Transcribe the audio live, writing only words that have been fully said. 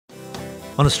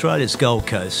On Australia's Gold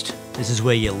Coast, this is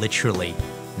where you're literally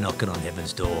knocking on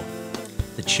heaven's door.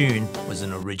 The tune was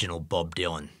an original Bob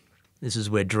Dylan. This is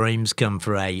where dreams come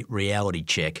for a reality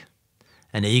check.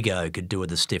 An ego could do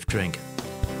with a stiff drink.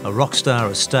 A rock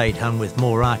star estate hung with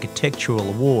more architectural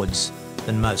awards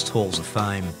than most halls of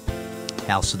fame.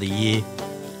 House of the Year,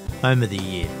 Home of the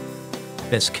Year,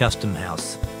 Best Custom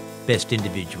House, Best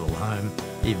Individual Home,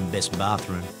 even Best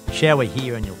Bathroom. Shower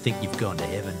here and you'll think you've gone to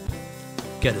heaven.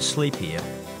 Go to sleep here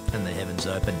and the heavens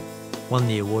open. Won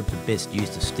the award for Best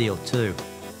Use of Steel too.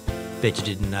 Bet you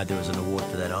didn't know there was an award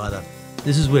for that either.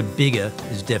 This is where bigger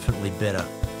is definitely better.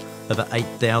 Over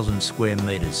 8,000 square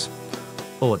metres.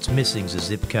 All it's missing is a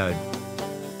zip code.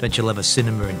 Don't you love a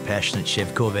cinema in passionate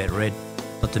Chev Corvette red?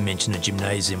 Not to mention a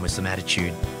gymnasium with some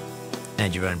attitude.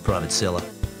 And your own private cellar.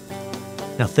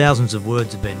 Now thousands of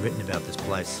words have been written about this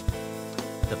place.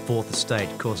 The Fourth Estate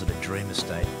calls it a dream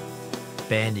estate,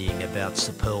 bandying about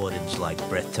superlatives like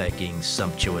breathtaking,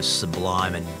 sumptuous,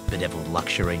 sublime and bedeviled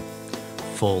luxury.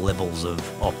 4 levels of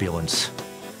opulence.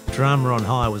 Drama on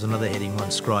high was another heading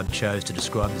one scribe chose to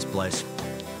describe this place.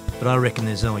 But I reckon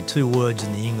there's only 2 words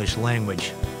in the English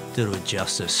language to do it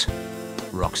justice.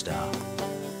 Rockstar.